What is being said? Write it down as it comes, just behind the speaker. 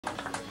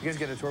You guys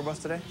get a tour bus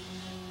today?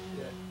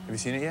 Yeah. Have you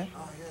seen it yet?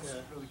 Oh, yeah, it's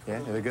really cool. Yeah,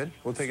 they're good?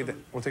 We'll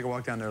take a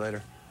walk down there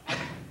later.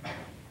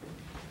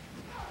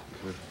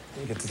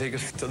 You get to take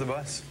us to the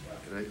bus.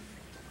 Great.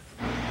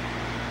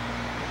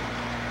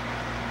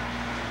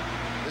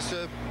 It's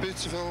a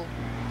beautiful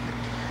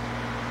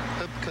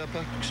hubcap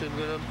action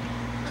going on.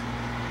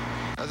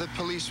 Are the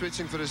police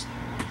waiting for us?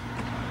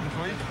 The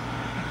police?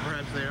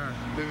 Perhaps they are.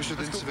 Maybe we should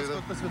interview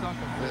them. Let's go talk to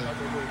them.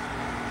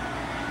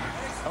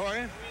 How are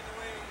you?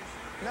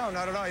 No,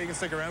 not at all. You can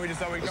stick around. We just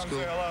thought we'd come say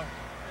hello.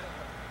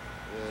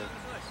 Yeah.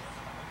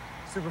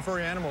 Super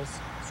furry animals.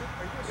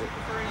 Are you a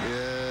super furry animal?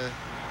 Yeah.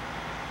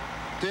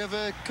 Do you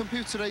have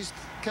computerized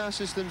car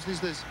systems these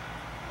days?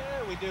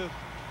 Yeah, we do.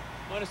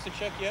 Want us to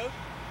check you out?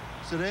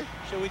 Today?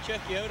 Shall we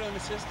check you out on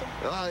the system?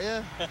 Ah,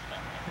 yeah.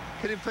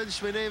 Can you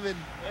punch my name in?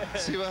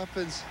 See what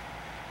happens.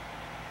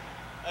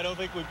 I don't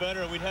think we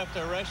better. We'd have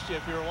to arrest you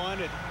if you were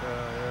wanted.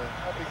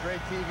 Yeah. That'd be great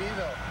TV,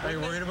 though. Are you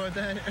worried about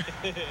that?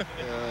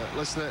 Yeah.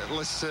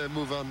 Let's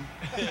move on.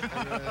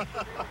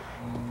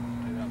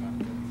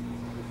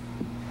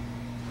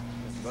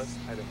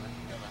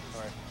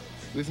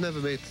 We've never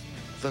made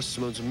vast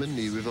amounts of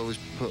money. We've always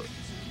put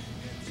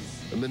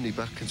a money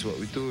back into what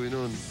we do, you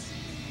know. And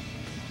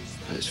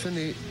it's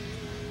funny,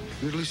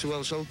 we release a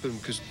Welsh album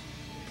because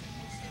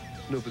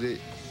nobody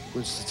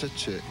wants to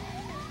touch it.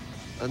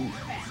 And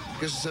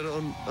because it's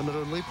on our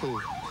own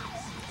label,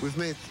 we've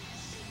made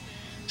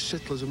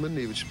shitloads of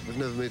money, which we've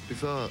never made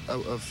before,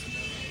 out of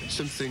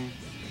something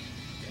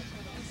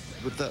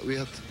with that we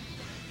had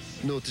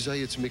no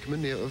desire to make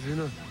money out of, you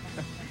know.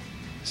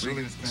 What are you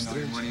going to spend all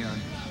your money on?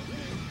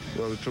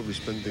 Well, we're probably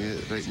spending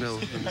it right now.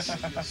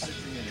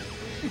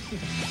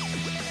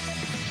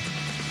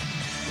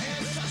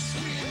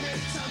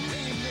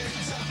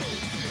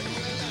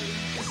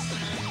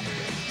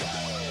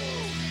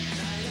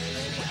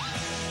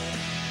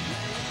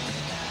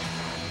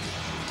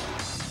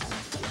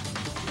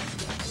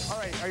 All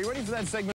right, are you ready for that segment?